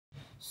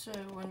So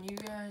when you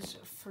guys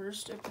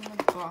first open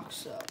the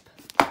box up,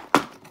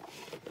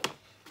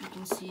 you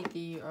can see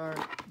these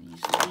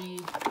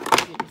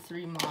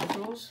three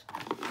modules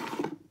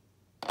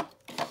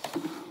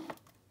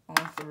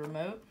along with the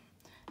remote.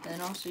 And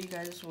then also you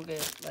guys will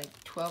get like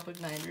 12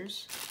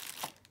 igniters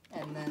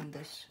and then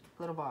this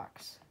little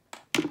box.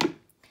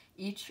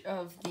 Each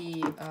of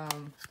the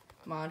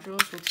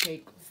modules will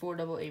take 4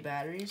 AA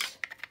batteries.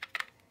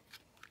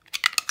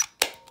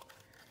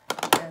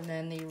 And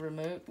then the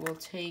remote will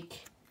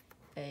take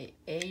a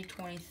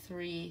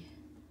A23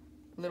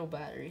 little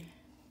battery.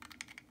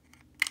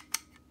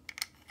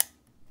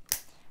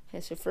 Okay,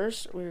 so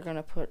first we're going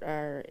to put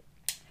our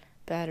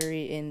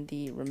battery in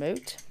the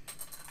remote.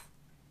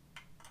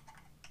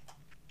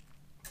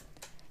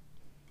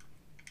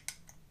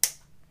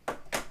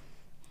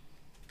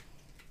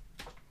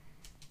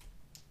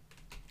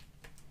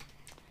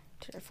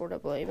 Take our 4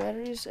 AA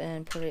batteries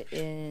and put it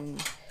in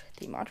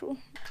the module.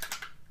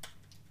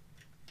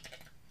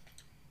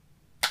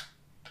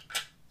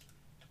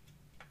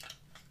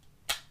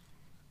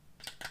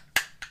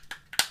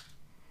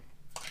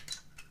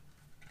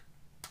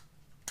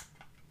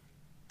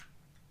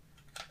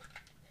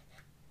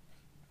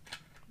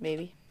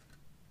 Maybe.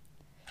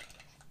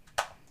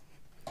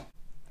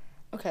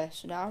 Okay,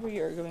 so now we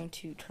are going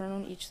to turn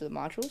on each of the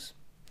modules.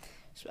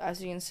 So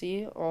as you can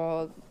see,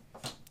 all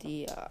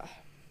the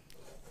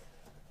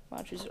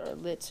modules are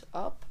lit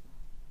up.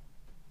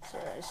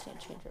 Sorry, I just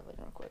need to change our lighting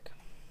real quick.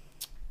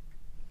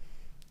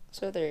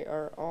 So they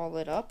are all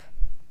lit up.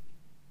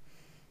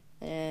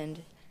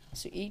 And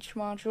so each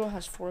module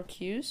has 4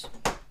 Qs.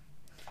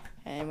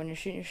 And when you're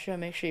shooting your show,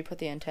 make sure you put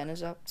the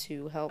antennas up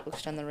to help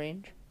extend the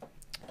range.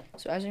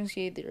 So as you can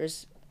see,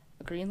 there's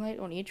a green light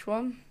on each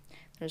one.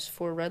 There's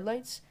 4 red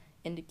lights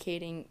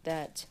indicating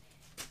that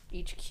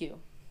each Q.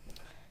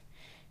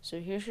 So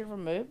here's your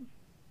remote.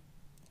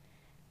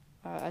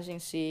 As you can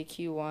see,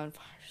 Q1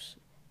 fires,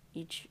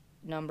 each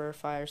number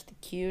fires the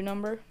Q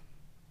number.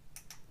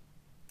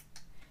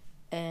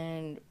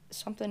 And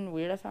something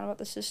weird I found about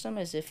the system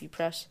is if you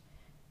press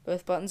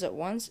both buttons at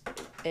once,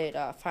 it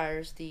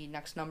fires the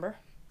next number,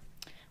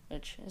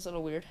 which is a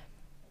little weird.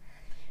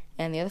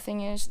 And the other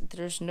thing is,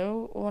 there's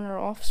no on or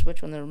off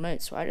switch on the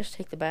remote, so I just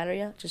take the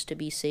battery out just to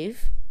be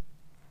safe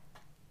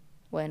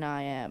when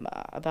I am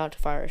about to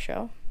fire a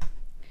shell.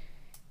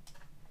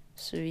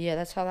 So yeah,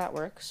 that's how that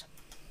works.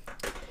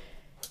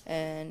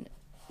 And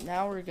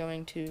now we're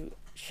going to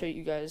show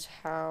you guys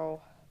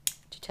how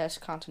to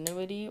test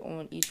continuity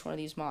on each one of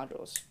these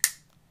modules.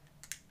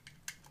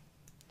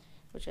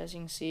 Which, as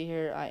you can see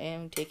here, I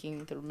am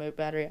taking the remote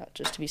battery out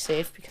just to be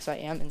safe because I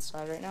am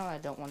inside right now. I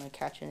don't want to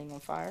catch anything on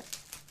fire.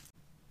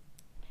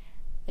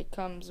 It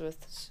comes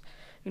with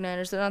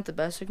igniters. They're not the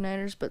best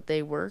igniters, but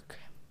they work.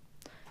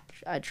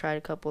 I tried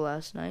a couple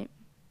last night.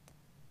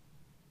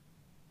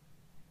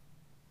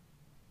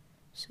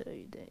 So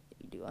you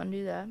do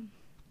undo that.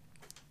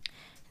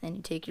 Then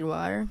you take your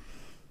wire,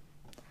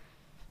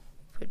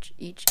 put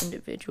each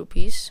individual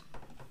piece.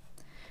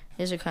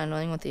 These are kind of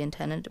annoying with the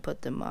antenna to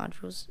put the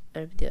modules,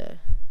 the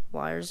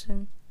wires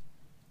in.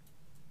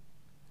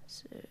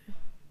 So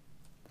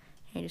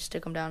you just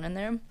stick them down in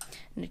there. And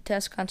to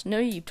test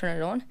continuity, you turn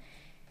it on.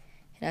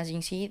 And as you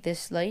can see,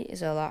 this light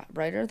is a lot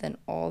brighter than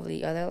all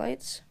the other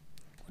lights,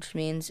 which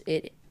means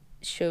it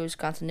shows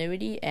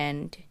continuity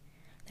and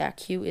that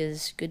Q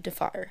is good to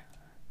fire.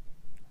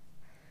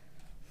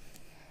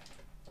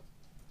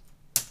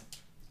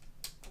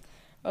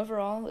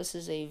 Overall, this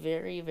is a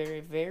very,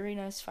 very, very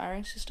nice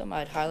firing system.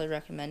 I'd highly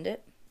recommend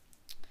it.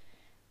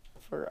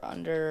 For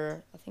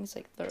under, I think it's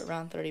like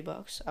around 30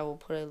 bucks. I will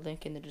put a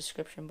link in the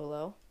description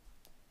below.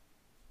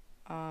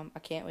 I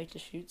can't wait to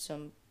shoot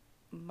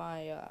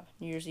my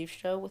New Year's Eve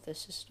show with this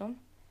system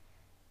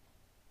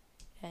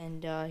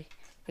and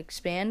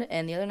expand.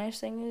 And the other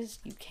nice thing is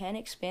you can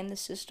expand the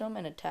system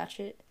and attach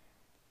it,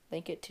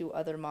 link it to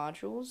other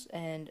modules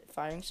and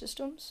firing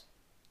systems.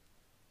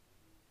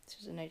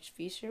 This is a nice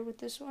feature with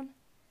this one.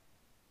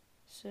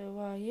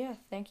 So yeah,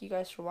 thank you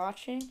guys for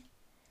watching.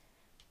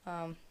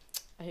 I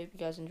hope you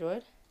guys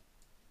enjoyed.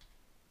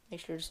 Make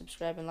sure to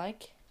subscribe and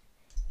like,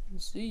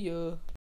 and see ya.